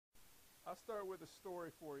I'll start with a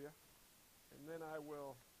story for you, and then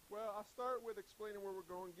I'll start with explaining where we're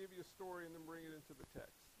going, give you a story, and then bring it into the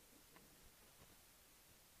text.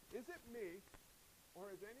 Is it me,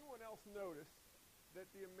 or has anyone else noticed that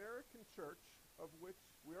the American church, of which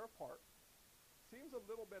we are a part, seems a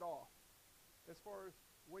little bit off as far as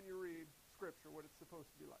when you read Scripture, what it's supposed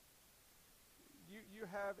to be like? You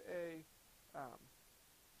have it's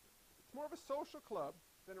more of a social club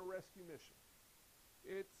than a rescue mission.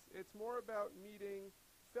 It's more about meeting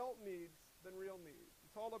felt needs than real needs.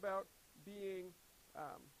 It's all about being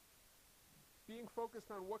focused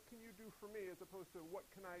on what can you do for me as opposed to what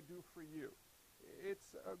can I do for you.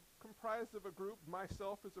 It's comprised of a group,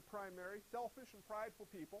 myself as a primary, selfish and prideful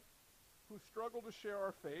people who struggle to share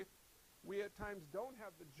our faith. We at times don't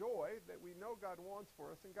have the joy that we know God wants for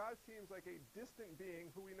us, and God seems like a distant being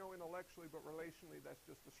who we know intellectually, but relationally that's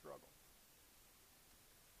just a struggle.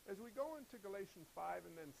 As we go into Galatians 5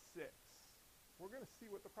 and then 6, we're going to see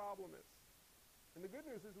what the problem is. And the good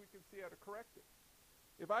news is we can see how to correct it.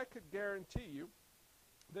 If I could guarantee you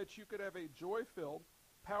that you could have a joy-filled,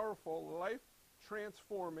 powerful,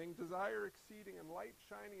 life-transforming, desire-exceeding, and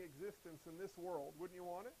light-shining existence in this world, wouldn't you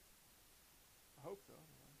want it? I hope so.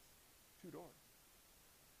 Two doors.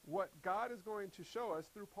 What God is going to show us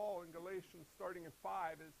through Paul in Galatians starting in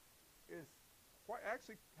 5 is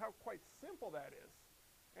how quite simple that is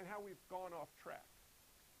and how we've gone off track.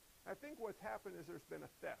 I think what's happened is there's been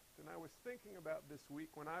a theft, and I was thinking about this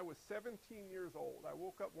week when I was 17 years old. I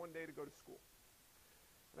woke up one day to go to school,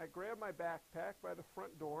 and I grabbed my backpack by the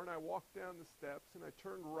front door, and I walked down the steps, and I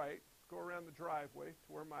turned right, go around the driveway to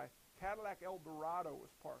where my Cadillac Eldorado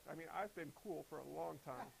was parked. I mean, I've been cool for a long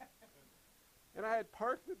time. And I had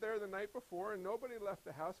parked it there the night before, and nobody left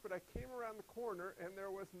the house, but I came around the corner, and there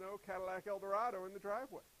was no Cadillac Eldorado in the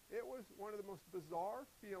driveway. It was one of the most bizarre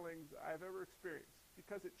feelings I've ever experienced,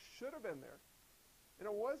 because it should have been there, and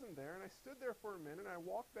it wasn't there, and I stood there for a minute, and I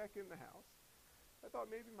walked back in the house. I thought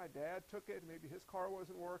maybe my dad took it, maybe his car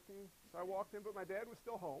wasn't working, so I walked in, but my dad was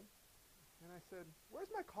still home, and I said,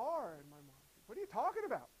 "Where's my car?" And my mom said, "What are you talking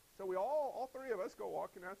about?" So we all three of us go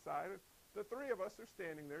walking outside, and the three of us are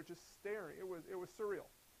standing there just staring. It was surreal.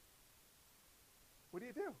 What do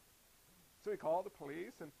you do? So we called the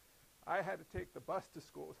police, and I had to take the bus to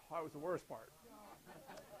school. That was the worst part.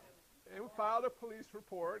 And we filed a police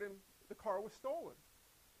report, and the car was stolen.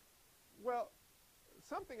 Well,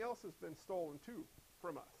 something else has been stolen, too,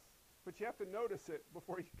 from us. But you have to notice it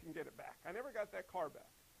before you can get it back. I never got that car back.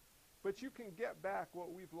 But you can get back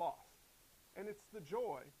what we've lost. And it's the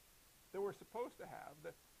joy that we're supposed to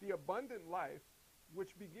have, the abundant life,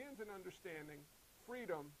 which begins in understanding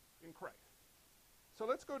freedom in Christ. So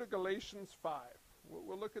let's go to Galatians 5.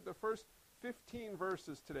 We'll look at the first 15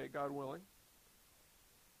 verses today, God willing.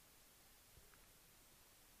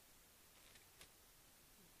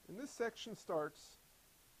 And this section starts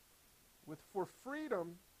with, "For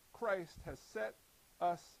freedom Christ has set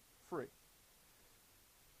us free."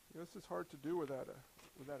 You know, this is hard to do without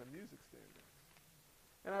a music standard.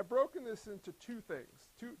 And I've broken this into two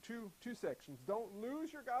things, two sections. Don't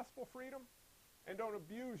lose your gospel freedom, and don't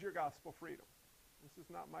abuse your gospel freedom. This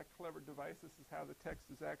is not my clever device. This is how the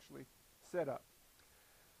text is actually set up.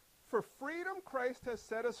 For freedom, Christ has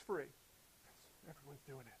set us free. Everyone's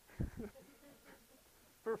doing it.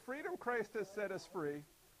 For freedom, Christ has set us free.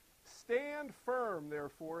 Stand firm,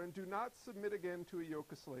 therefore, and do not submit again to a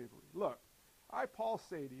yoke of slavery. Look, I, Paul,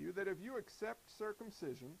 say to you that if you accept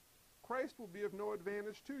circumcision, Christ will be of no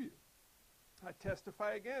advantage to you. I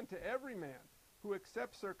testify again to every man who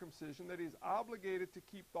accepts circumcision that he is obligated to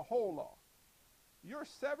keep the whole law. You're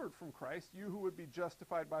severed from Christ, you who would be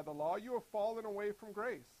justified by the law. You have fallen away from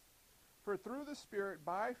grace. For through the Spirit,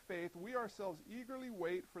 by faith, we ourselves eagerly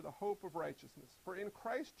wait for the hope of righteousness. For in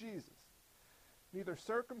Christ Jesus, neither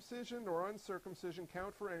circumcision nor uncircumcision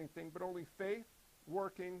count for anything, but only faith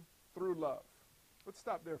working through love. Let's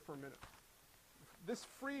stop there for a minute. This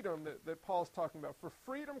freedom that Paul's talking about, for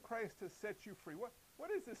freedom Christ has set you free.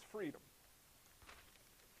 What is this freedom?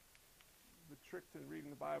 The trick to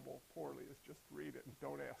reading the Bible poorly is just read it and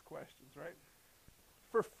don't ask questions, right?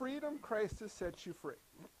 For freedom Christ has set you free.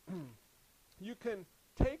 You can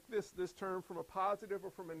take this term from a positive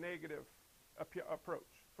or from a negative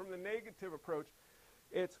approach. From the negative approach,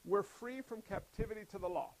 it's we're free from captivity to the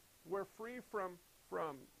law. We're free from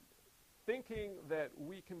thinking that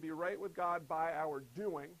we can be right with God by our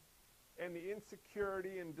doing, and the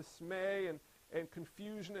insecurity and dismay and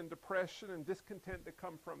confusion and depression and discontent that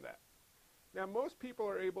come from that. Now, most people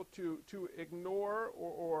are able to ignore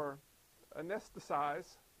or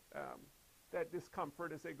anesthetize that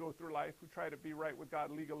discomfort as they go through life, who try to be right with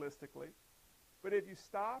God legalistically. But if you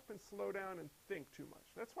stop and slow down and think too much,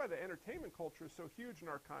 that's why the entertainment culture is so huge in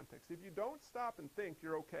our context. If you don't stop and think,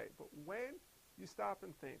 you're okay. But when you stop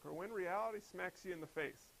and think, or when reality smacks you in the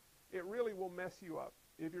face, it really will mess you up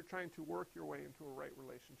if you're trying to work your way into a right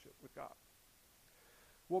relationship with God.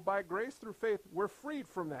 Well, by grace through faith, we're freed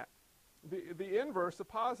from that. The inverse, the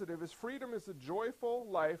positive, is freedom is a joyful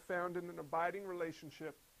life found in an abiding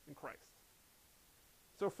relationship in Christ.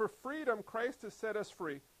 So for freedom, Christ has set us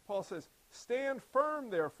free. Paul says, stand firm,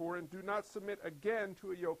 therefore, and do not submit again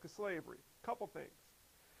to a yoke of slavery. Couple things.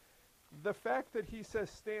 The fact that he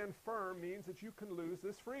says stand firm means that you can lose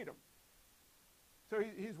this freedom. So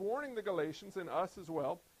he's warning the Galatians and us as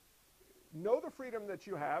well. Know the freedom that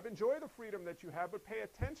you have, enjoy the freedom that you have, but pay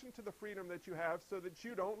attention to the freedom that you have so that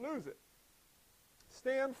you don't lose it.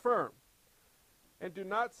 Stand firm and do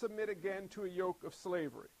not submit again to a yoke of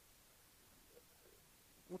slavery.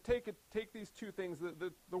 We'll take these two things,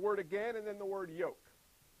 the word again and then the word yoke.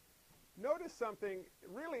 Notice something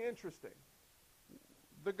really interesting.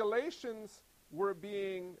 The Galatians were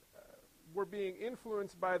being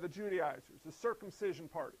influenced by the Judaizers, the circumcision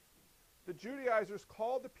party. The Judaizers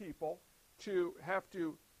called the people to have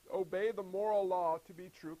to obey the moral law to be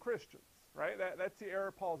true Christians, right? That's the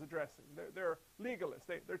error Paul's addressing. They're legalists.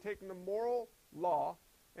 They're taking the moral law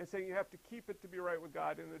and saying you have to keep it to be right with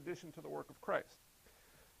God in addition to the work of Christ.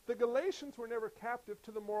 The Galatians were never captive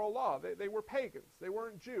to the moral law. They were pagans. They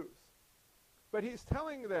weren't Jews. But he's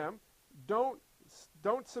telling them, don't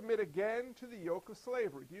submit again to the yoke of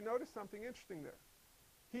slavery. Do you notice something interesting there?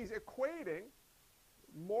 He's equating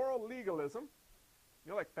moral legalism,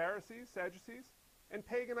 like Pharisees, Sadducees, and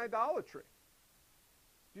pagan idolatry.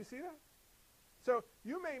 Do you see that? So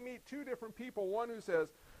you may meet two different people, one who says,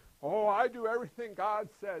 oh, I do everything God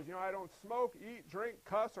says. I don't smoke, eat, drink,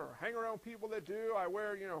 cuss, or hang around people that do. I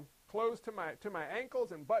wear, clothes to my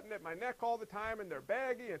ankles and button at my neck all the time, and they're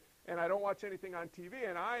baggy, and I don't watch anything on TV,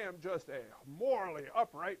 and I am just a morally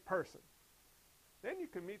upright person. Then you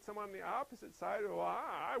can meet someone on the opposite side who,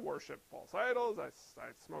 I worship false idols, I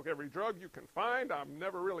smoke every drug you can find, I'm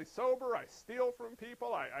never really sober, I steal from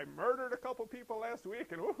people, I murdered a couple people last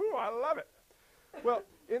week, and woohoo, I love it. Well,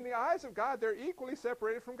 in the eyes of God, they're equally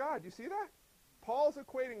separated from God. You see that? Paul's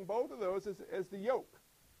equating both of those as the yoke.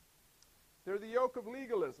 They're the yoke of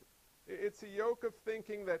legalism. It's a yoke of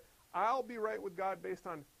thinking that I'll be right with God based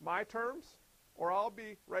on my terms, or I'll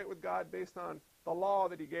be right with God based on the law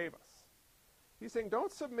that he gave us. He's saying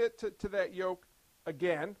don't submit to that yoke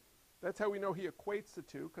again. That's how we know he equates the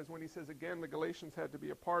two, because when he says again, the Galatians had to be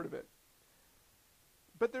a part of it.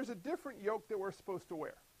 But there's a different yoke that we're supposed to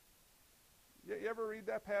wear. You ever read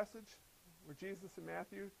that passage where Jesus in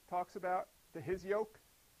Matthew talks about his yoke?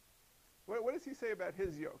 What does he say about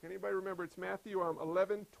his yoke? Anybody remember? It's Matthew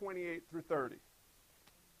 11:28 through 30.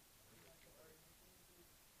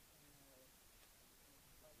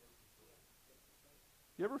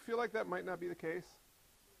 You ever feel like that might not be the case?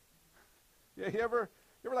 Yeah, you ever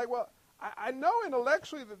like, well, I know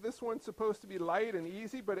intellectually that this one's supposed to be light and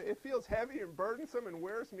easy, but it feels heavy and burdensome and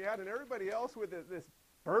wears me out, and everybody else with this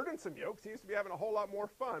burdensome yoke seems to be having a whole lot more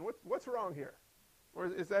fun. What's wrong here? Or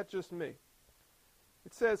is that just me?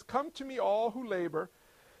 It says, come to me all who labor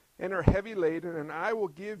and are heavy laden, and I will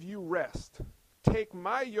give you rest. Take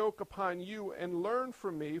my yoke upon you and learn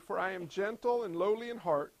from me, for I am gentle and lowly in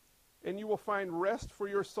heart, and you will find rest for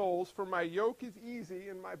your souls, for my yoke is easy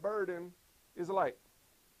and my burden is light.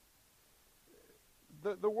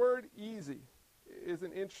 The word easy is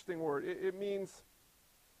an interesting word. It means,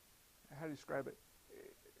 how do you describe it?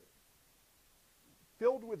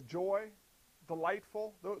 Filled with joy,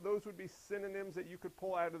 delightful. Those would be synonyms that you could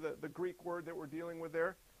pull out of the Greek word that we're dealing with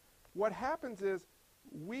there. What happens is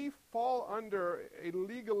we fall under a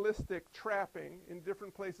legalistic trapping in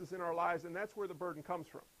different places in our lives, and that's where the burden comes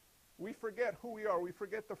from. We forget who we are. We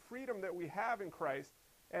forget the freedom that we have in Christ,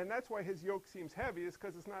 and that's why his yoke seems heavy, is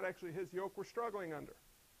because it's not actually his yoke we're struggling under.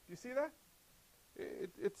 Do you see that?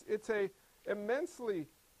 It's a immensely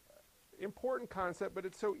important concept, but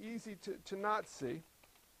it's so easy to not see.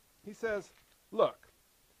 He says, look,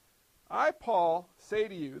 I, Paul, say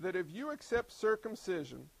to you that if you accept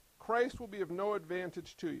circumcision, Christ will be of no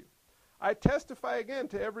advantage to you. I testify again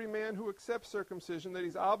to every man who accepts circumcision that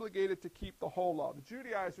he's obligated to keep the whole law. The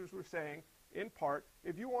Judaizers were saying, in part,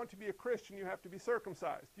 if you want to be a Christian, you have to be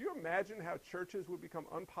circumcised. Do you imagine how churches would become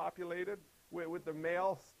unpopulated with the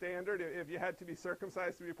male standard if you had to be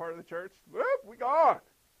circumcised to be part of the church? Whoop, we gone.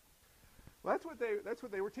 Well, that's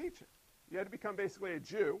what they were teaching. You had to become basically a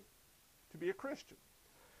Jew to be a Christian.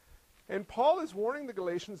 And Paul is warning the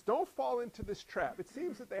Galatians, don't fall into this trap. It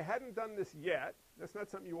seems that they hadn't done this yet. That's not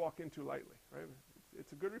something you walk into lightly, right?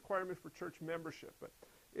 It's a good requirement for church membership, but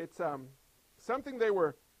it's something they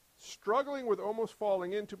were struggling with, almost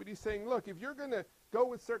falling into. But he's saying, look, if you're going to go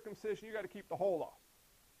with circumcision, you got to keep the whole law.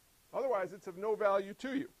 Otherwise, it's of no value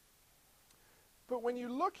to you. But when you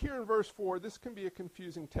look here in verse 4, this can be a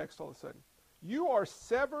confusing text all of a sudden. You are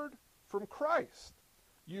severed from Christ,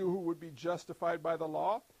 you who would be justified by the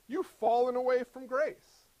law. You've fallen away from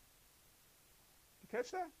grace. Did you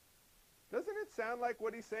catch that? Doesn't it sound like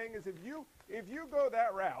what he's saying is if you go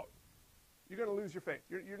that route, you're going to lose your faith.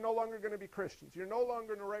 You're no longer going to be Christians. You're no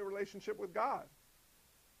longer in a right relationship with God.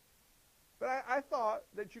 But I thought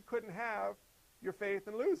that you couldn't have your faith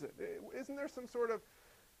and lose it. Isn't there some sort of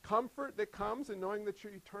comfort that comes in knowing that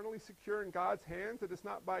you're eternally secure in God's hands, that it's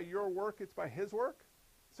not by your work, it's by his work?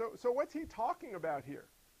 So what's he talking about here?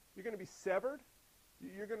 You're going to be severed?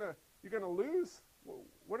 You're going to lose?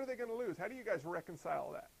 What are they going to lose? How do you guys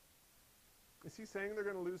reconcile that? Is he saying they're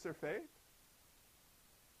going to lose their faith?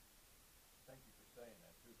 Thank you for saying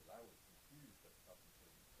that, too, because I was confused up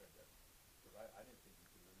until you said that, because I didn't think you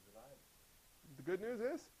could lose it either. The good news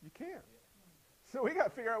is you can. So we got to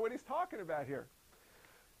figure out what he's talking about here.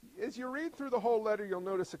 As you read through the whole letter, you'll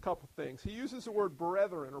notice a couple things. He uses the word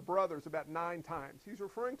brethren or brothers about 9 times. He's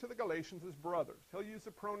referring to the Galatians as brothers. He'll use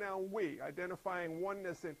the pronoun we, identifying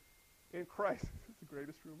oneness in Christ. It's the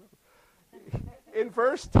greatest room ever. In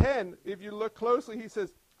verse 10, if you look closely, he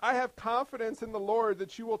says, I have confidence in the Lord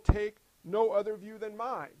that you will take no other view than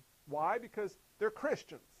mine. Why? Because they're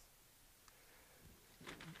Christians.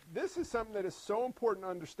 This is something that is so important to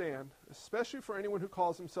understand, especially for anyone who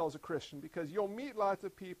calls themselves a Christian, because you'll meet lots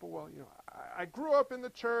of people, well, you know, I grew up in the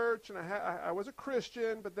church, and I was a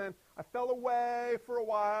Christian, but then I fell away for a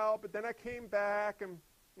while, but then I came back, and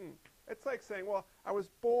it's like saying, well, I was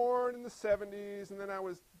born in the 70s, and then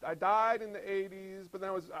I died in the 80s, but then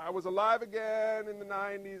I was alive again in the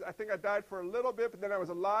 90s. I think I died for a little bit, but then I was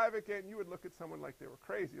alive again. You would look at someone like they were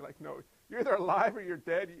crazy, like, no, you're either alive or you're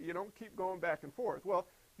dead. You don't keep going back and forth. Well,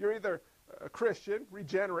 you're either a Christian,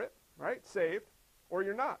 regenerate, right, saved, or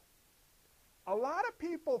you're not. A lot of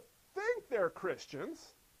people think they're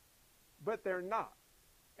Christians, but they're not.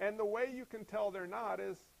 And the way you can tell they're not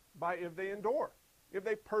is by if they endure, if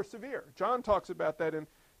they persevere. John talks about that in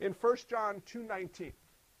 1 John 2:19.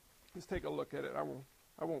 Let's take a look at it.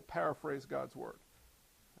 I won't paraphrase God's word.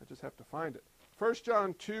 I just have to find it. 1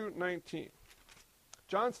 John 2:19.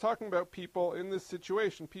 John's talking about people in this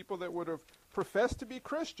situation, people that would have professed to be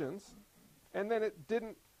Christians, and then it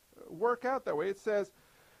didn't work out that way. It says,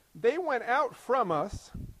 they went out from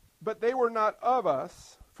us, but they were not of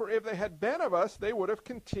us. For if they had been of us, they would have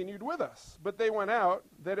continued with us. But they went out,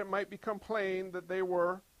 that it might become plain that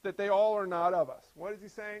they all are not of us. What is he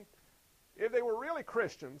saying? If they were really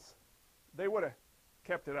Christians, they would have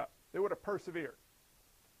kept it up. They would have persevered.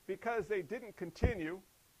 Because they didn't continue,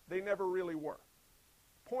 they never really were.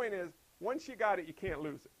 Point is, once you got it, you can't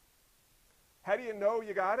lose it. How do you know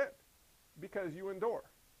you got it? Because you endure.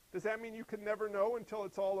 Does that mean you can never know until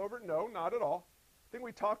it's all over? No, not at all. I think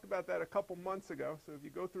we talked about that a couple months ago, so if you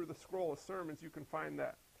go through the scroll of sermons, you can find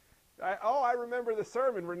that. I remember the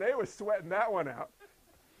sermon. Renee was sweating that one out.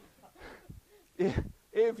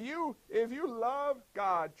 If you love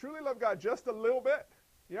God, truly love God just a little bit,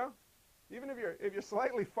 even if you're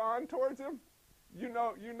slightly fond towards him, you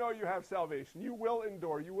know you have salvation. You will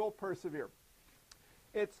endure. You will persevere.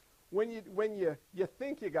 It's when you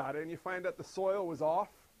think you got it and you find out the soil was off,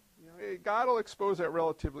 God will expose that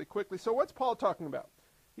relatively quickly. So what's Paul talking about?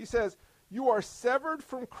 He says, you are severed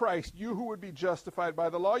from Christ, you who would be justified by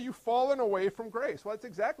the law. You've fallen away from grace. Well, that's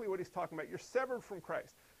exactly what he's talking about. You're severed from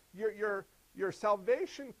Christ. Your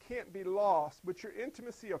salvation can't be lost, but your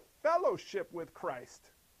intimacy of fellowship with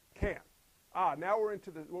Christ can. Now we're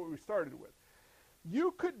into what we started with.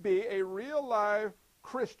 You could be a real live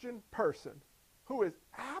Christian person who is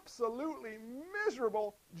absolutely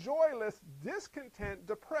miserable, joyless, discontent,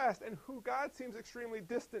 depressed, and who God seems extremely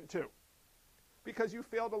distant to because you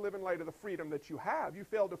fail to live in light of the freedom that you have. You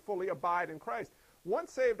fail to fully abide in Christ.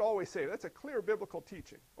 Once saved, always saved. That's a clear biblical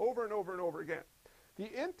teaching over and over and over again.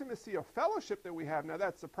 The intimacy of fellowship that we have, now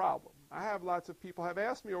that's the problem. I have lots of people have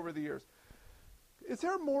asked me over the years, is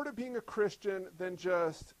there more to being a Christian than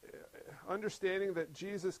just understanding that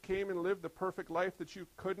Jesus came and lived the perfect life that you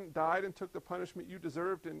couldn't, died and took the punishment you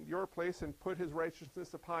deserved in your place and put his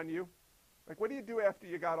righteousness upon you? Like, what do you do after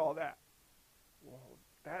you got all that? Well,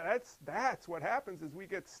 that's what happens is we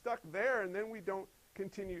get stuck there and then we don't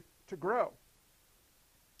continue to grow.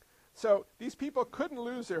 So these people couldn't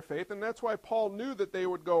lose their faith, and that's why Paul knew that they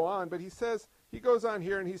would go on. But he goes on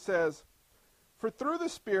here and he says, for through the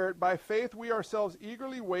Spirit, by faith, we ourselves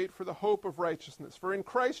eagerly wait for the hope of righteousness. For in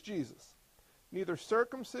Christ Jesus, Neither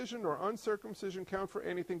circumcision nor uncircumcision count for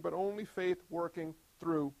anything, but only faith working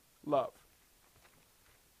through love.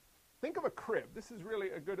 Think of a crib. This is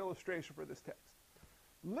really a good illustration for this text.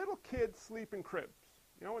 Little kids sleep in cribs.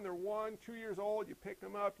 You know, when they're 1, 2 years old, you pick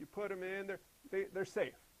them up, you put them in, they're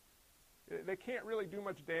safe. They can't really do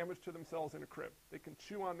much damage to themselves in a crib. They can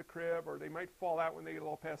chew on the crib, or they might fall out when they get a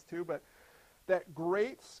little past 2, but that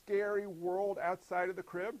great, scary world outside of the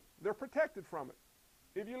crib, they're protected from it.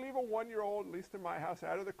 If you leave a 1-year-old, at least in my house,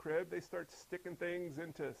 out of the crib, they start sticking things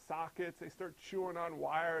into sockets, they start chewing on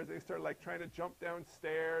wires, they start like trying to jump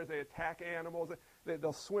downstairs, they attack animals,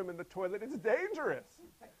 they'll swim in the toilet. It's dangerous.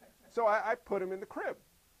 So I put them in the crib.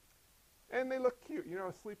 And they look cute. You know,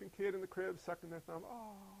 a sleeping kid in the crib, sucking their thumb.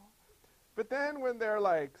 Oh. But then when they're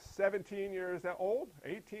like 17 years old,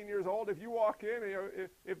 18 years old, if you walk in, you know,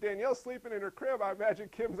 if Danielle's sleeping in her crib, I imagine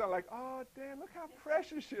Kim's not like, oh, Dan, look how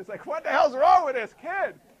precious she is. Like, what the hell's wrong with this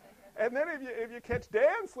kid? And then if you catch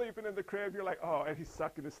Dan sleeping in the crib, you're like, oh, and he's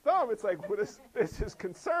sucking his thumb. It's like, well, this is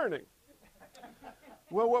concerning.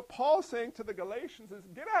 Well, what Paul's saying to the Galatians is,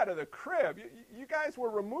 get out of the crib. You guys were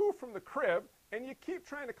removed from the crib, and you keep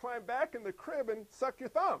trying to climb back in the crib and suck your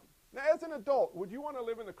thumb. Now, as an adult, would you want to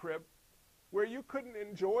live in the crib where you couldn't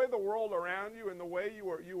enjoy the world around you in the way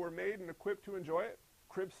you were made and equipped to enjoy it?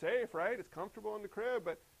 Crib's safe, right? It's comfortable in the crib,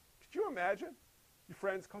 but could you imagine? Your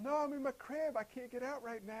friends call, no, I'm in my crib. I can't get out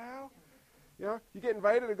right now. You know, you get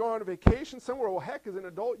invited to go on a vacation somewhere. Well, heck, as an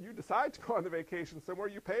adult, you decide to go on the vacation somewhere.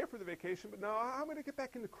 You pay for the vacation, but no, I'm going to get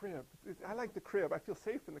back in the crib. I like the crib. I feel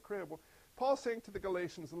safe in the crib. Well, Paul's saying to the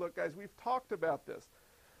Galatians, look, guys, we've talked about this.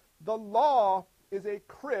 The law is a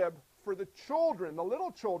crib for the children, the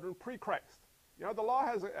little children, pre-Christ. You know, the law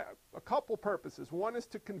has a couple purposes. One is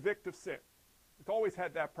to convict of sin. It's always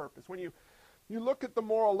had that purpose. When you look at the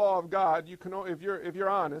moral law of God, you can, if you're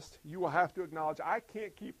honest, you will have to acknowledge, I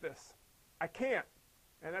can't keep this. I can't.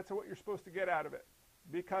 And that's what you're supposed to get out of it.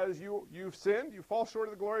 Because you've sinned, you fall short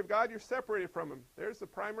of the glory of God, you're separated from him. There's the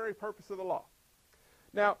primary purpose of the law.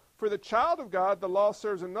 Now, for the child of God, the law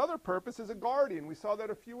serves another purpose as a guardian. We saw that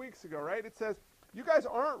a few weeks ago, right? It says, you guys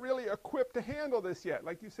aren't really equipped to handle this yet.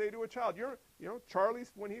 Like you say to a child,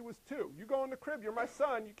 Charlie's when he was 2. You go in the crib, you're my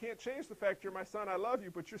son. You can't change the fact you're my son, I love you,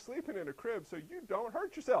 but you're sleeping in a crib, so you don't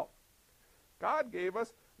hurt yourself. God gave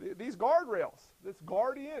us these guardrails, this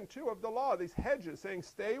guardian, too, of the law, these hedges, saying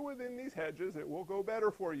stay within these hedges, it will go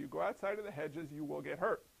better for you. Go outside of the hedges, you will get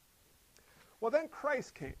hurt. Well, then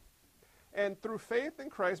Christ came. And through faith in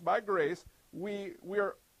Christ, by grace, we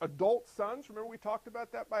are adult sons. Remember we talked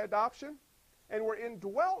about that by adoption? And we're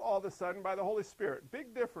indwelt all of a sudden by the Holy Spirit.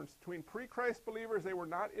 Big difference between pre-Christ believers, they were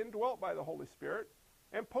not indwelt by the Holy Spirit,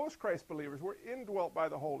 and post-Christ believers were indwelt by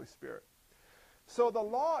the Holy Spirit. So the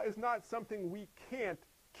law is not something we can't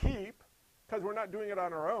keep because we're not doing it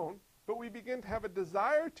on our own, but we begin to have a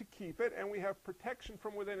desire to keep it, and we have protection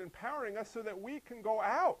from within empowering us so that we can go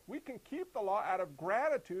out. We can keep the law out of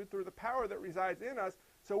gratitude through the power that resides in us,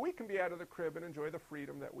 so we can be out of the crib and enjoy the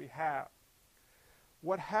freedom that we have.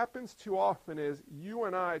 What happens too often is you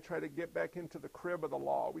and I try to get back into the crib of the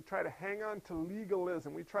law. We try to hang on to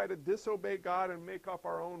legalism. We try to disobey God and make up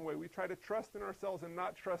our own way. We try to trust in ourselves and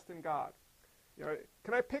not trust in God. You know,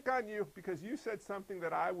 can I pick on you because you said something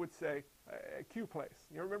that I would say at Q Place?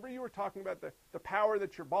 You remember you were talking about the power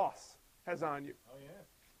that your boss has on you. Oh, yeah.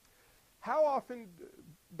 How often,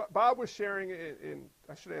 Bob was sharing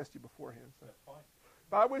I should have asked you beforehand. So. That's fine.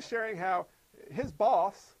 Bob was sharing how his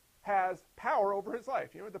boss has power over his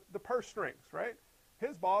life. You know, the purse strings, right?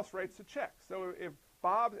 His boss writes a check. So if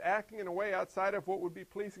Bob's acting in a way outside of what would be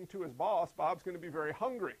pleasing to his boss, Bob's going to be very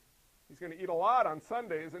hungry. He's going to eat a lot on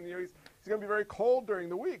Sundays, and he's going to be very cold during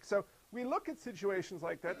the week. So we look at situations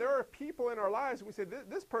like that. There are people in our lives, and we say,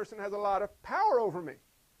 this person has a lot of power over me.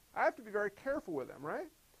 I have to be very careful with them, right?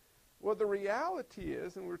 Well, the reality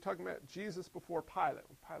is, and we were talking about Jesus before Pilate.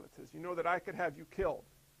 When Pilate says, you know that I could have you killed.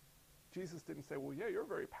 Jesus didn't say, well, yeah, you're a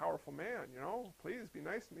very powerful man, please be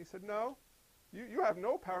nice to me. He said, no, you have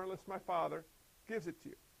no power unless my Father gives it to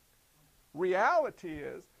you. Reality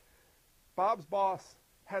is, Bob's boss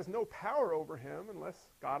has no power over him unless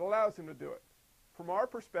God allows him to do it. From our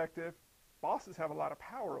perspective, bosses have a lot of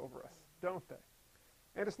power over us, don't they?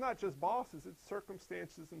 And it's not just bosses, it's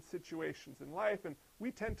circumstances and situations in life, and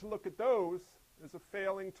we tend to look at those as a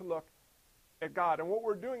failing to look at God. And what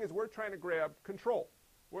we're doing is we're trying to grab control.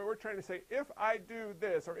 We're trying to say, if I do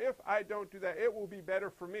this or if I don't do that, it will be better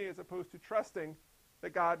for me, as opposed to trusting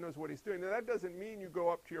that God knows what he's doing. Now, that doesn't mean you go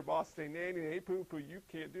up to your boss and say, nanny, poo-poo, you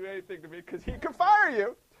can't do anything to me, because he can fire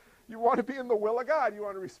you. You want to be in the will of God. You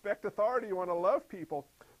want to respect authority. You want to love people.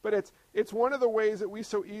 But it's one of the ways that we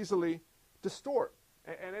so easily distort.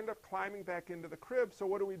 and end up climbing back into the crib. So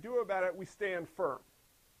what do we do about it? We stand firm.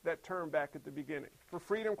 That term back at the beginning. For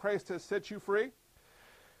freedom, Christ has set you free.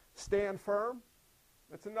 Stand firm.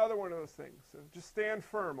 That's another one of those things. So just stand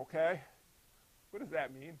firm, okay? What does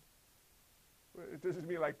that mean? It doesn't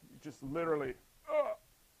mean like just literally, oh,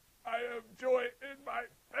 I have joy in my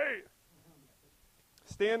faith.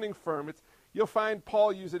 Standing firm. You'll find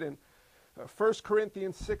Paul use it in 1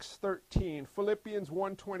 Corinthians 6:13, Philippians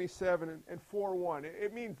 1:27, and 4:1.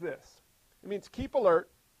 It means this. It means keep alert,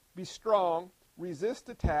 be strong, resist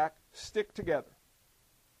attack, stick together.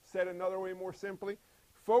 Said another way more simply,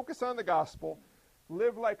 focus on the gospel,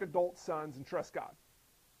 live like adult sons, and trust God.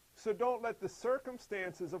 So don't let the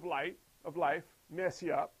circumstances of life mess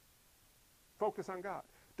you up. Focus on God.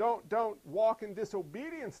 Don't walk in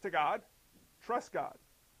disobedience to God. Trust God.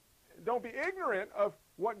 Don't be ignorant of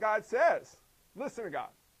what God says. Listen to God.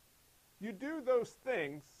 You do those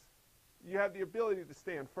things, you have the ability to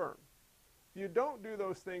stand firm. If you don't do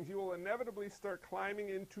those things, you will inevitably start climbing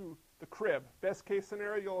into the crib. Best case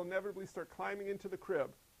scenario, you'll inevitably start climbing into the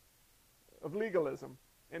crib of legalism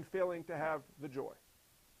and failing to have the joy.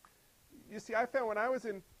 You see, I found when I was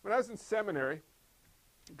in seminary,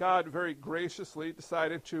 God very graciously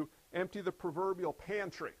decided to empty the proverbial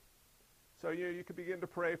pantry. So you could begin to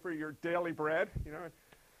pray for your daily bread,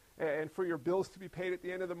 and for your bills to be paid at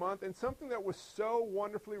the end of the month. And something that was so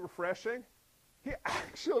wonderfully refreshing, he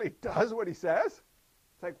actually does what he says.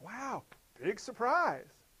 It's like, wow, big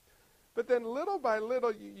surprise. But then little by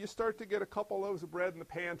little, you start to get a couple loaves of bread in the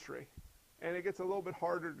pantry, and it gets a little bit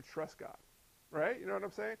harder to trust God, right? You know what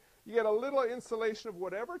I'm saying? You get a little insulation of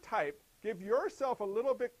whatever type. Give yourself a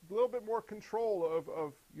little bit more control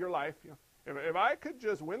of your life. If I could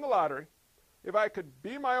just win the lottery, if I could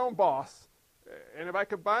be my own boss, and if I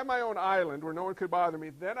could buy my own island where no one could bother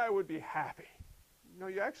me, then I would be happy. No,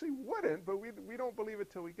 you actually wouldn't, but we don't believe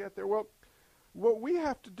it till we get there. Well, what we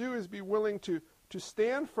have to do is be willing to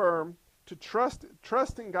stand firm, to trust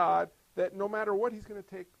in God, that no matter what, he's going to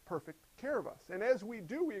take perfect care of us. And as we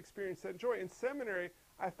do, we experience that joy. In seminary,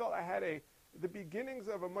 I felt I had the beginnings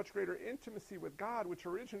of a much greater intimacy with God, which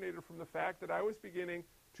originated from the fact that I was beginning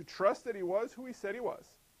to trust that he was who he said he was,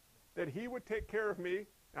 that he would take care of me,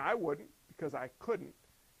 and I wouldn't because I couldn't,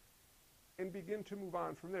 and begin to move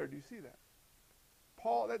on from there. Do you see that?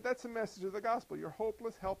 Paul, that's the message of the gospel. You're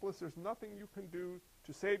hopeless, helpless. There's nothing you can do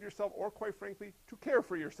to save yourself or, quite frankly, to care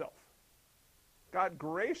for yourself. God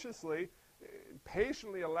graciously,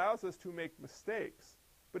 patiently allows us to make mistakes.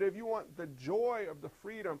 But if you want the joy of the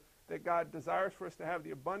freedom that God desires for us to have,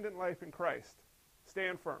 the abundant life in Christ,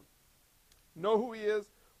 stand firm. Know who he is,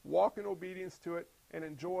 walk in obedience to it, and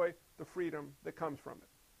enjoy the freedom that comes from it.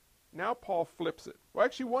 Now Paul flips it. Well,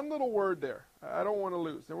 actually, one little word there I don't want to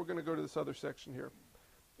lose. Then we're going to go to this other section here.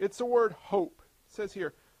 It's the word hope. It says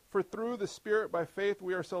here, for through the Spirit by faith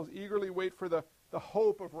we ourselves eagerly wait for the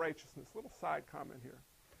hope of righteousness. Little side comment here.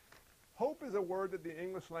 Hope is a word that the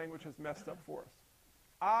English language has messed up for us.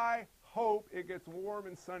 I hope it gets warm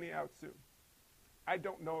and sunny out soon. I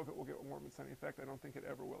don't know if it will get warm and sunny. In fact, I don't think it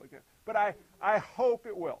ever will again. But I hope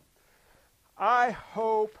it will. I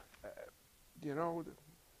hope,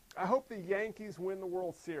 I hope the Yankees win the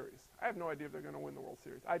World Series. I have no idea if they're going to win the World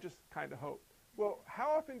Series. I just kind of hope. Well,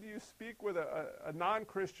 how often do you speak with a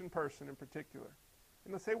non-Christian person in particular?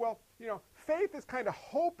 And they'll say, well, faith is kind of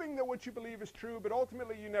hoping that what you believe is true, but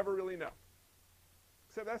ultimately you never really know.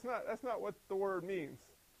 Except that's not what the word means,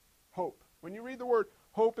 hope. When you read the word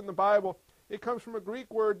hope in the Bible, it comes from a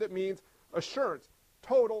Greek word that means assurance,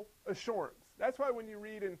 total assurance. That's why when you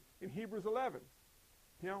read in Hebrews 11,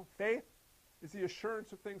 faith is the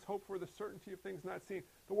assurance of things hoped for, the certainty of things not seen.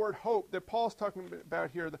 The word hope that Paul's talking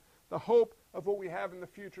about here, the hope of what we have in the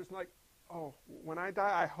future, is like, oh, when I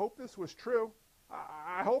die, I hope this was true.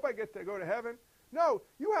 I hope I get to go to heaven. No,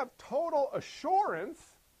 you have total assurance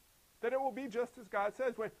that it will be just as God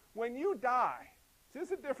says. When you die, see,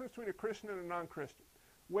 this is the difference between a Christian and a non-Christian.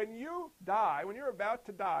 When you die, when you're about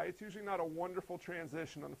to die, it's usually not a wonderful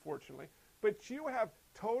transition, unfortunately, but you have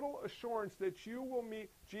total assurance that you will meet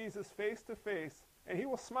Jesus face to face, and he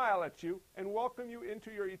will smile at you and welcome you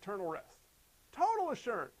into your eternal rest. Total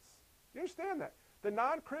assurance. You understand that? The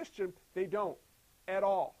non-Christian, they don't at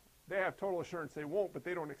all. They have total assurance they won't, but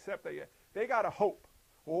they don't accept that yet. They got a hope.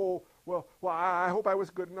 Oh, well, I hope I was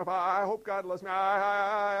good enough. I hope God loves me.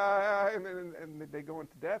 And they go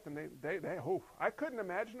into death, and they hope. I couldn't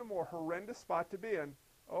imagine a more horrendous spot to be in.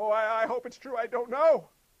 Oh, I hope it's true. I don't know.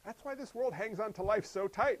 That's why this world hangs on to life so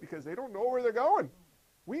tight, because they don't know where they're going.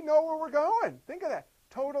 We know where we're going. Think of that.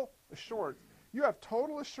 Total assurance. You have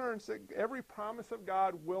total assurance that every promise of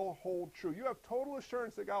God will hold true. You have total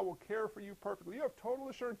assurance that God will care for you perfectly. You have total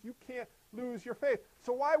assurance you can't lose your faith.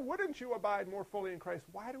 So why wouldn't you abide more fully in Christ?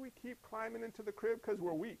 Why do we keep climbing into the crib? Because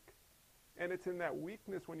we're weak. And it's in that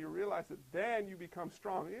weakness when you realize it, then you become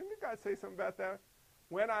strong. Didn't God say something about that?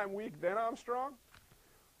 When I'm weak, then I'm strong?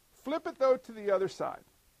 Flip it, though, to the other side.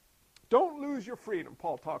 Don't lose your freedom,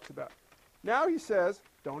 Paul talks about. Now he says,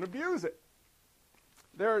 don't abuse it.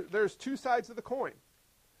 There's two sides of the coin.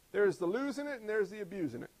 There's the losing it and there's the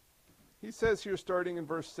abusing it. He says here, starting in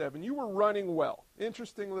verse 7, you were running well.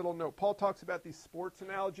 Interesting little note. Paul talks about these sports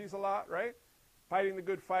analogies a lot, right? Fighting the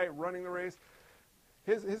good fight, running the race.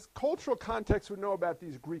 His cultural context would know about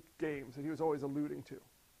these Greek games that he was always alluding to.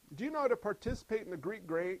 Do you know to participate in the Greek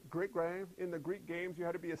games, you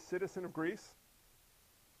had to be a citizen of Greece?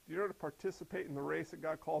 Do you know to participate in the race that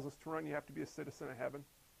God calls us to run, you have to be a citizen of heaven?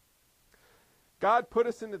 God put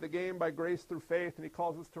us into the game by grace through faith, and he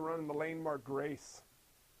calls us to run in the lane marked grace.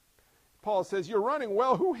 Paul says, you're running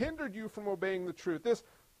well. Who hindered you from obeying the truth? This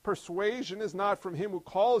persuasion is not from him who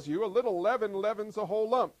calls you. A little leaven leavens a whole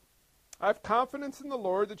lump. I have confidence in the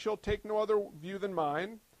Lord that you'll take no other view than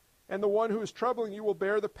mine, and the one who is troubling you will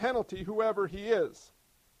bear the penalty, whoever he is.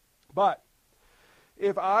 But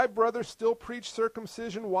if I, brothers, still preach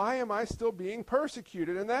circumcision, why am I still being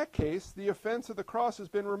persecuted? In that case, the offense of the cross has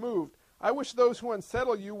been removed. I wish those who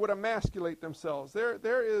unsettle you would emasculate themselves.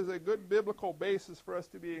 There is a good biblical basis for us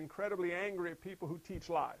to be incredibly angry at people who teach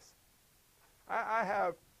lies. I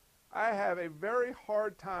have a very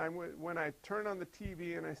hard time when I turn on the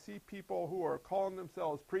TV and I see people who are calling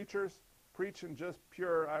themselves preachers, preaching just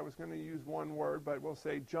pure, I was going to use one word, but we'll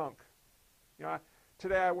say junk. You know,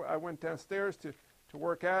 today I went downstairs to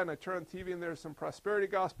work out, and I turn on the TV and there's some prosperity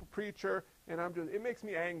gospel preacher, and it makes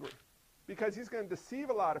me angry because he's going to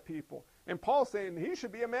deceive a lot of people. And Paul's saying he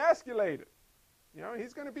should be emasculated. You know,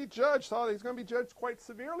 he's going to be judged. He's going to be judged quite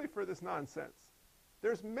severely for this nonsense.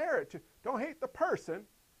 There's merit. Don't hate the person,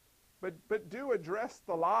 but do address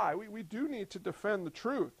the lie. We do need to defend the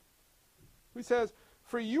truth. He says,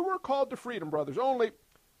 for you were called to freedom, brothers, only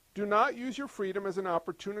do not use your freedom as an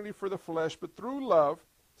opportunity for the flesh, but through love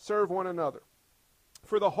serve one another.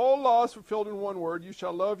 For the whole law is fulfilled in one word, you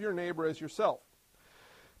shall love your neighbor as yourself.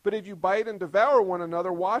 But if you bite and devour one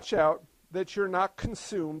another, watch out that you're not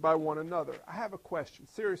consumed by one another. I have a question,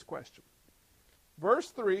 serious question. Verse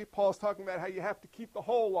 3, Paul's talking about how you have to keep the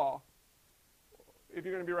whole law if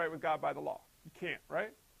you're going to be right with God by the law. You can't, right?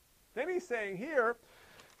 Then he's saying here,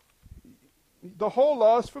 the whole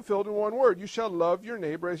law is fulfilled in one word. You shall love your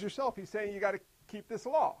neighbor as yourself. He's saying you got to keep this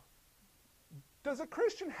law. Does a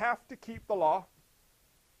Christian have to keep the law?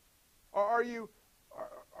 Or are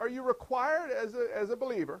you required as a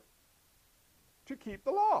believer to keep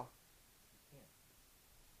the law?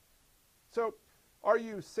 So, are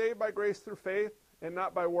you saved by grace through faith and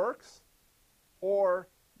not by works? Or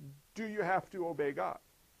do you have to obey God?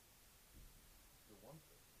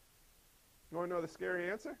 You want to know the scary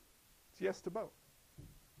answer? It's yes to both.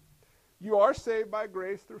 You are saved by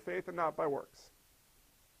grace through faith and not by works.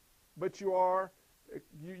 But you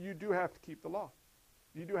do have to keep the law.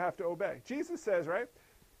 You do have to obey. Jesus says, right?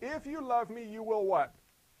 If you love me, you will what?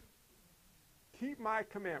 Keep my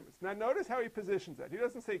commandments. Now notice how he positions that. He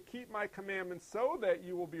doesn't say keep my commandments so that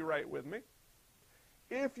you will be right with me.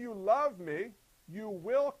 If you love me, you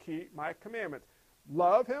will keep my commandments.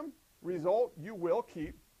 Love him, result, you will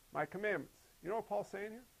keep my commandments. You know what Paul's saying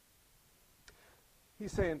here?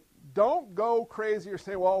 He's saying, don't go crazy or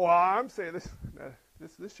say, well I'm saying this.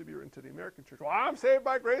 This should be written to the American church. Well, I'm saved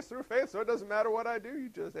by grace through faith, so it doesn't matter what I do. You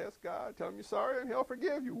just ask God, tell him you're sorry, and he'll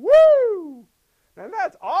forgive you. Woo! And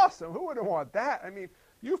that's awesome. Who wouldn't want that? I mean,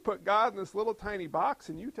 you've put God in this little tiny box,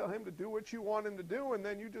 and you tell him to do what you want him to do, and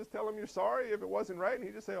then you just tell him you're sorry if it wasn't right, and he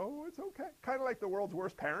just say, oh, it's okay. Kind of like the world's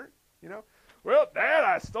worst parent, you know. Well, Dad,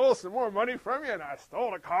 I stole some more money from you, and I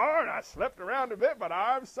stole a car, and I slept around a bit, but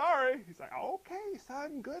I'm sorry. He's like, okay,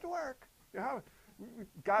 son, good work. You know,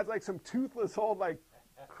 God's like some toothless old, like,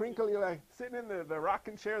 crinkly, like, sitting in the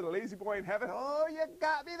rocking chair, the lazy boy in heaven. Oh, you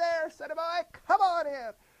got me there, son of a boy. Come on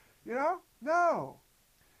in. You know? No.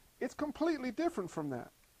 It's completely different from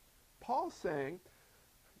that. Paul's saying,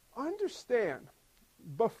 understand,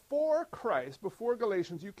 before Christ, before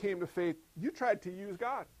Galatians, you came to faith, you tried to use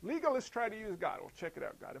God. Legalists try to use God. Well, check it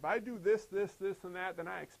out, God. If I do this, and that, then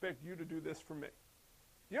I expect you to do this for me.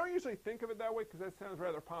 You don't usually think of it that way because that sounds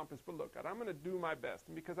rather pompous, but look, God, I'm going to do my best,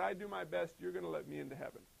 and because I do my best, you're going to let me into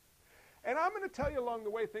heaven. And I'm going to tell you along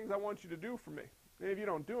the way things I want you to do for me. And if you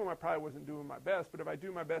don't do them, I probably wasn't doing my best. But if I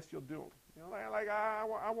do my best, you'll do them. You know, like I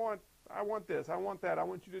want this. I want that. I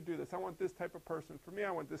want you to do this. I want this type of person for me.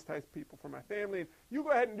 I want this type of people for my family. You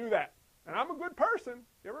go ahead and do that. And I'm a good person.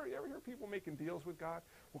 You ever hear people making deals with God?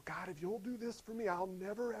 Well, God, if you'll do this for me, I'll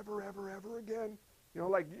never, ever, ever, ever again. You know,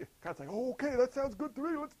 like God's like, oh, okay, that sounds good to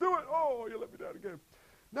me. Let's do it. Oh, you let me down again.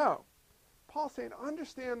 No. Paul's saying,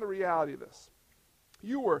 understand the reality of this.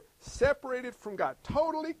 You were separated from God.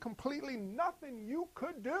 Totally, completely, nothing you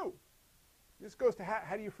could do. This goes to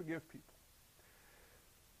how do you forgive people?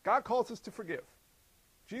 God calls us to forgive.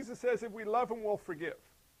 Jesus says if we love him, we'll forgive.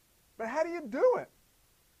 But how do you do it?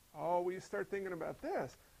 Oh, well, you start thinking about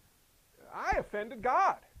this. I offended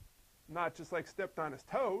God. Not just like stepped on his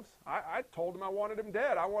toes. I told him I wanted him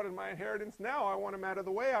dead. I wanted my inheritance now. I want him out of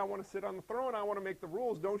the way. I want to sit on the throne. I want to make the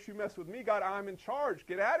rules. Don't you mess with me, God. I'm in charge.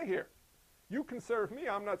 Get out of here. You can serve me.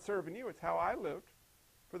 I'm not serving you. It's how I lived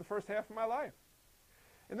for the first half of my life.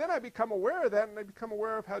 And then I become aware of that, and I become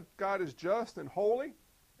aware of how God is just and holy.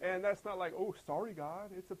 And that's not like, oh, sorry, God.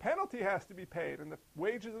 It's a penalty has to be paid. And the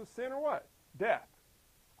wages of sin are what? Death.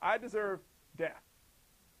 I deserve death.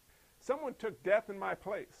 Someone took death in my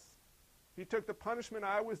place. He took the punishment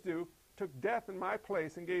I was due, took death in my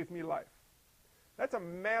place, and gave me life. That's a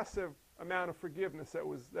massive amount of forgiveness that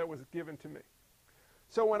was given to me.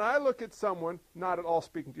 So when I look at someone, not at all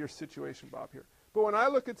speaking to your situation, Bob, here, but when I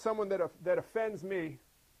look at someone that offends me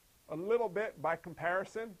a little bit by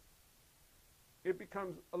comparison, it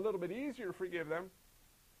becomes a little bit easier to forgive them,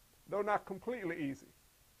 though not completely easy.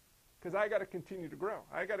 Because I got to continue to grow.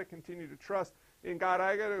 I got to continue to trust in God.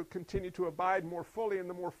 I got to continue to abide more fully, and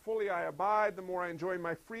the more fully I abide, the more I enjoy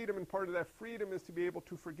my freedom, and part of that freedom is to be able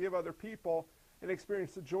to forgive other people and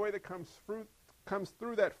experience the joy that comes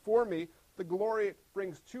through that for me, the glory it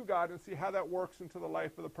brings to God, and see how that works into the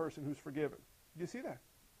life of the person who's forgiven. Do you see that?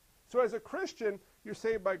 So as a Christian, you're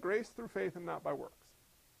saved by grace through faith and not by works.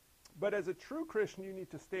 But as a true Christian, you need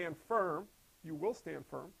to stand firm. You will stand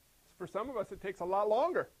firm. For some of us, it takes a lot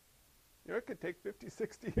longer. You know, it could take 50,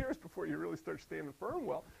 60 years before you really start standing firm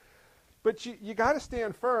well. But you got to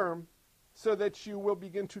stand firm so that you will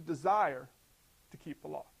begin to desire to keep the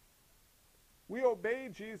law. We obey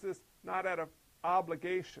Jesus not out of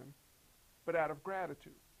obligation, but out of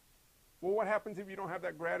gratitude. Well, what happens if you don't have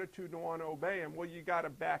that gratitude and want to obey him? Well, you got to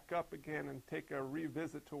back up again and take a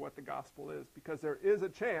revisit to what the gospel is, because there is a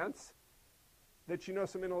chance that you know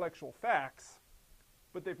some intellectual facts,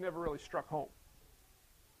 but they've never really struck home.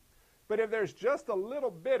 But if there's just a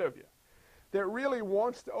little bit of you that really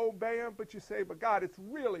wants to obey him, but you say, but God, it's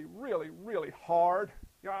really, really, really hard.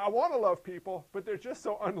 You know, I want to love people, but they're just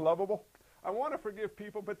so unlovable. I want to forgive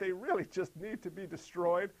people, but they really just need to be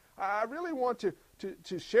destroyed. I really want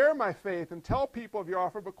to share my faith and tell people of your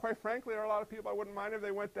offer, but quite frankly, there are a lot of people I wouldn't mind if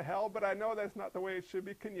they went to hell, but I know that's not the way it should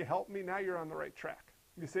be. Can you help me? Now you're on the right track.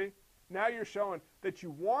 You see? Now you're showing that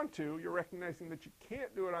you want to. You're recognizing that you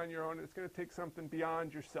can't do it on your own, and it's going to take something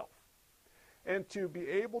beyond yourself. And to be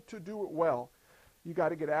able to do it well, you got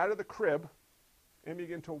to get out of the crib and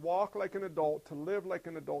begin to walk like an adult, to live like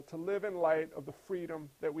an adult, to live in light of the freedom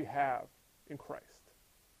that we have in Christ.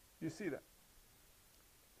 You see that?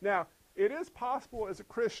 Now, it is possible as a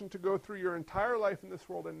Christian to go through your entire life in this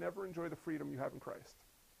world and never enjoy the freedom you have in Christ.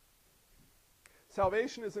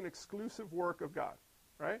 Salvation is an exclusive work of God,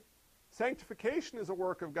 right? Sanctification is a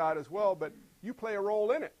work of God as well, but you play a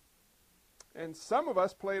role in it. And some of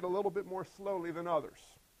us play it a little bit more slowly than others.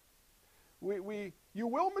 You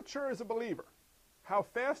will mature as a believer. How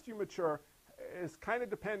fast you mature is kind of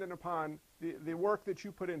dependent upon the work that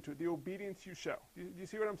you put into it, the obedience you show. Do you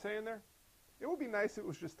see what I'm saying there? It would be nice if it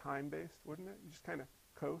was just time-based, wouldn't it? You just kind of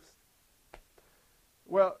coast.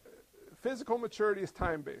 Well, physical maturity is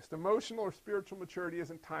time-based. Emotional or spiritual maturity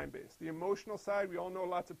isn't time-based. The emotional side, we all know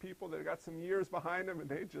lots of people that have got some years behind them, and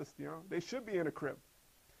they just, they should be in a crib.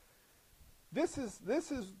 This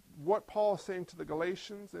is what Paul is saying to the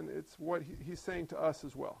Galatians, and it's what he's saying to us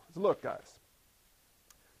as well. Look, guys,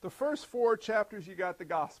 the first 4 chapters, you got the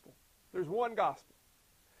gospel. There's one gospel.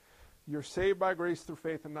 You're saved by grace through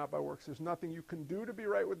faith and not by works. There's nothing you can do to be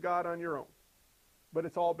right with God on your own, but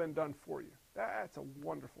it's all been done for you. That's a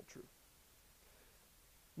wonderful truth.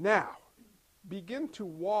 Now, begin to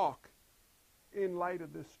walk in light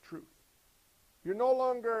of this truth. You're no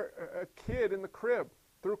longer a kid in the crib.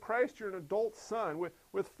 Through Christ, you're an adult son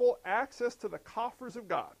with full access to the coffers of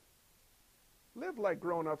God. Live like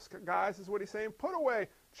grown-ups, guys, is what he's saying. Put away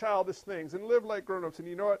childish things and live like grown-ups. And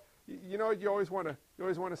you know what? You always want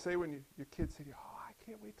to say when your kids say, "Oh, I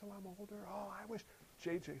can't wait till I'm older. Oh, I wish."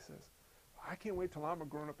 JJ says, "I can't wait till I'm a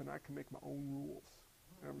grown-up and I can make my own rules."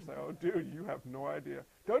 And I'm just like, oh, dude, you have no idea.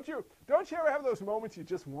 Don't you ever have those moments you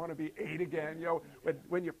just want to be 8 again? You know,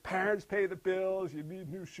 when your parents pay the bills, you need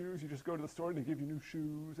new shoes, you just go to the store and they give you new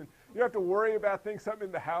shoes. And you don't have to worry about things, something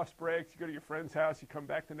in the house breaks. You go to your friend's house, you come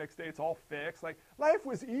back the next day, it's all fixed. Like, life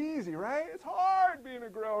was easy, right? It's hard being a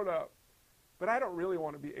grown-up. But I don't really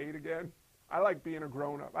want to be 8 again. I like being a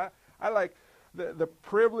grown-up. I like the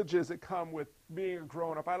privileges that come with being a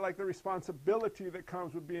grown-up. I like the responsibility that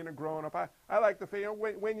comes with being a grown-up. I like the fact, you know,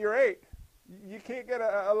 when you're 8, you can't get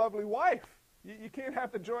a lovely wife. You can't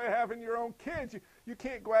have the joy of having your own kids. You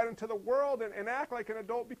can't go out into the world and act like an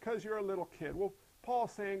adult because you're a little kid. Well,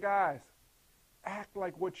 Paul's saying, guys, act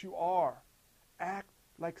like what you are. Act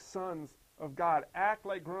like sons of God. Act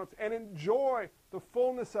like grown-ups and enjoy the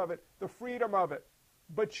fullness of it, the freedom of it.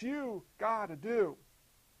 But you got to do.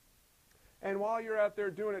 And while you're out there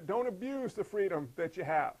doing it, don't abuse the freedom that you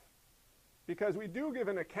have. Because we do give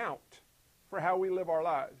an account for how we live our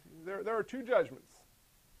lives. There are 2 judgments.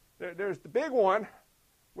 There's the big one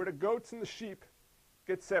where the goats and the sheep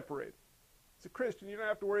get separated. As a Christian, you don't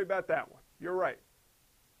have to worry about that one. You're right.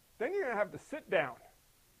 Then you're going to have the sit down,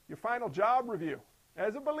 your final job review.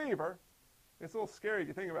 As a believer, it's a little scary if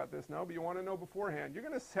you think about this now, but you want to know beforehand. You're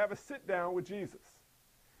going to have a sit down with Jesus.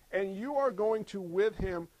 And you are going to, with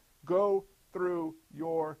him, go through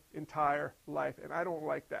your entire life. And I don't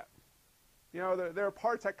like that. You know, there are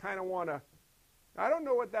parts I kind of want to, I don't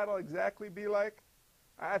know what that'll exactly be like.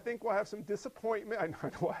 I think we'll have some disappointment. I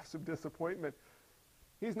know we'll have some disappointment.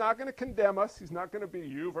 He's not going to condemn us. He's not going to be,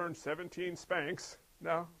 you've earned 17 spanks.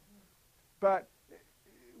 No. But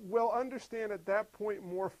we'll understand at that point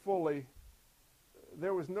more fully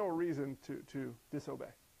there was no reason to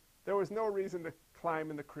disobey. There was no reason to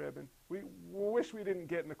climb in the crib, and we wish we didn't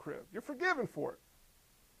get in the crib. You're forgiven for it.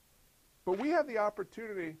 But we have the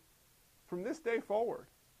opportunity from this day forward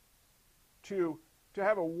to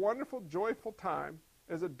have a wonderful, joyful time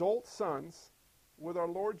as adult sons with our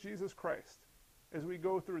Lord Jesus Christ as we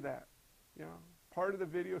go through that. You know, part of the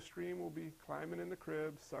video stream will be climbing in the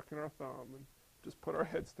crib, sucking our thumb, and just put our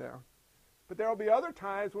heads down. But there will be other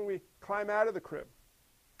times when we climb out of the crib,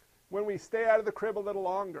 when we stay out of the crib a little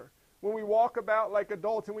longer, when we walk about like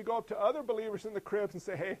adults and we go up to other believers in the cribs and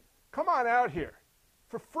say, hey, come on out here.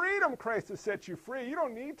 For freedom, Christ has set you free. You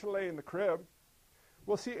don't need to lay in the crib.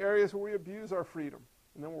 We'll see areas where we abuse our freedom,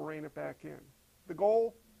 and then we'll rein it back in. The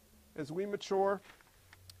goal, as we mature,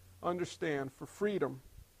 understand for freedom,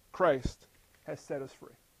 Christ has set us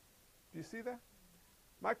free. Do you see that?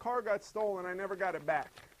 My car got stolen. I never got it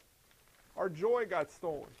back. Our joy got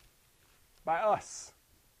stolen by us.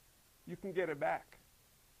 You can get it back.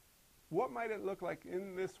 What might it look like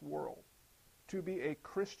in this world to be a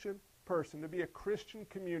Christian person, to be a Christian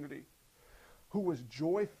community who was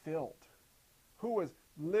joy-filled, who was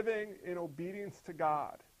living in obedience to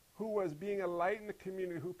God, who was being a light in the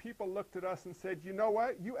community, who people looked at us and said, you know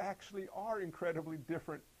what? You actually are incredibly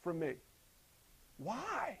different from me.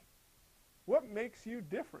 Why? What makes you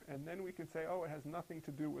different? And then we can say, oh, it has nothing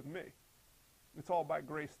to do with me. It's all by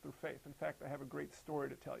grace through faith. In fact, I have a great story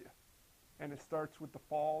to tell you. And it starts with the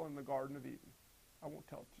fall in the Garden of Eden. I won't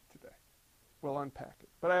tell it to you today. We'll unpack it.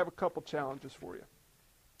 But I have a couple challenges for you.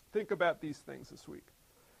 Think about these things this week.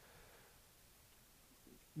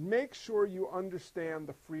 Make sure you understand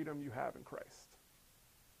the freedom you have in Christ.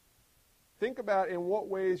 Think about in what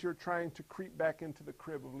ways you're trying to creep back into the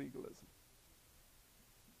crib of legalism.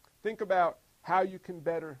 Think about how you can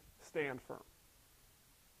better stand firm.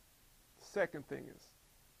 Second thing is,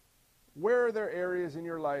 where are there areas in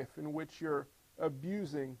your life in which you're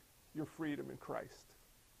abusing your freedom in Christ?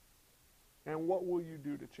 And what will you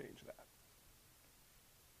do to change that?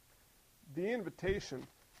 The invitation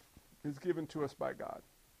is given to us by God.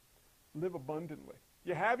 Live abundantly.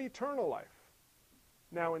 You have eternal life.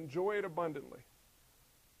 Now enjoy it abundantly.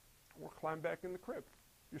 Or climb back in the crib.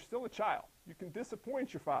 You're still a child. You can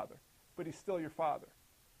disappoint your father, but he's still your father.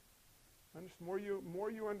 And the more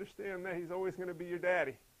you understand that he's always going to be your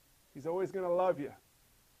daddy. He's always going to love you.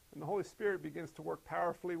 And the Holy Spirit begins to work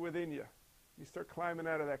powerfully within you. You start climbing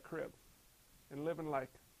out of that crib and living like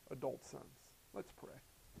adult sons. Let's pray.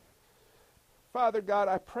 Father God,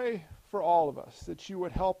 I pray for all of us that you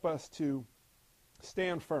would help us to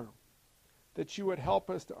stand firm, that you would help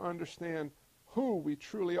us to understand who we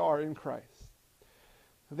truly are in Christ,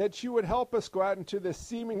 that you would help us go out into this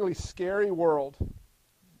seemingly scary world,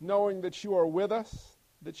 knowing that you are with us,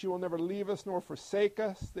 that you will never leave us nor forsake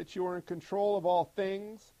us, that you are in control of all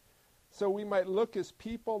things, so we might look as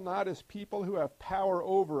people, not as people who have power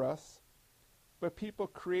over us, but people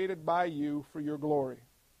created by you for your glory.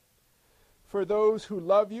 For those who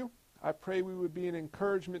love you, I pray we would be an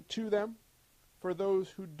encouragement to them. for those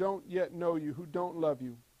who don't yet know you, who don't love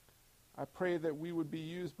you. I pray that we would be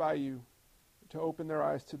used by you to open their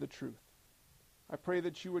eyes to the truth. I pray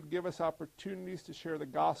that you would give us opportunities to share the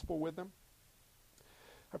gospel with them.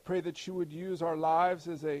 I pray that you would use our lives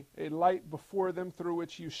as a light before them through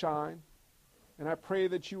which you shine. And I pray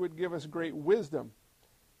that you would give us great wisdom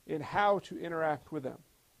in how to interact with them.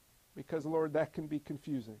 Because, Lord, that can be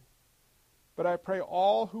confusing. But I pray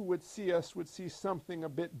all who would see us would see something a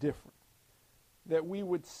bit different. That we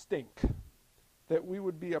would stink. That we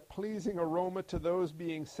would be a pleasing aroma to those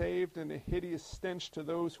being saved and a hideous stench to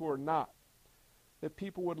those who are not. That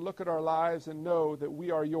people would look at our lives and know that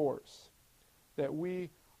we are yours. That we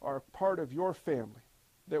are part of your family.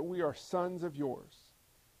 That we are sons of yours.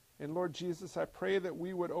 And Lord Jesus, I pray that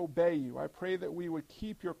we would obey you. I pray that we would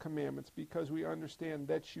keep your commandments because we understand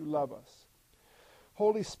that you love us.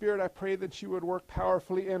 Holy Spirit, I pray that you would work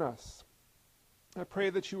powerfully in us. I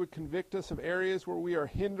pray that you would convict us of areas where we are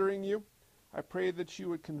hindering you. I pray that you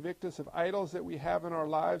would convict us of idols that we have in our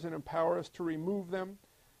lives and empower us to remove them.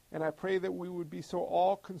 And I pray that we would be so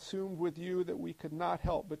all consumed with you that we could not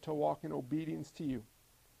help but to walk in obedience to you.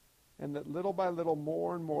 And that little by little,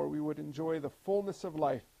 more and more, we would enjoy the fullness of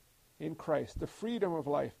life in Christ, the freedom of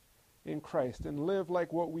life in Christ, and live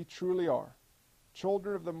like what we truly are,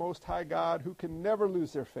 children of the Most High God who can never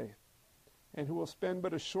lose their faith and who will spend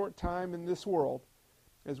but a short time in this world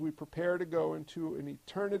as we prepare to go into an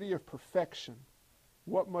eternity of perfection.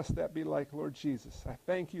 What must that be like, Lord Jesus? I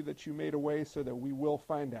thank you that you made a way so that we will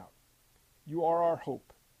find out. You are our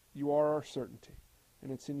hope. You are our certainty.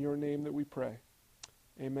 And it's in your name that we pray.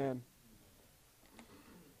 Amen.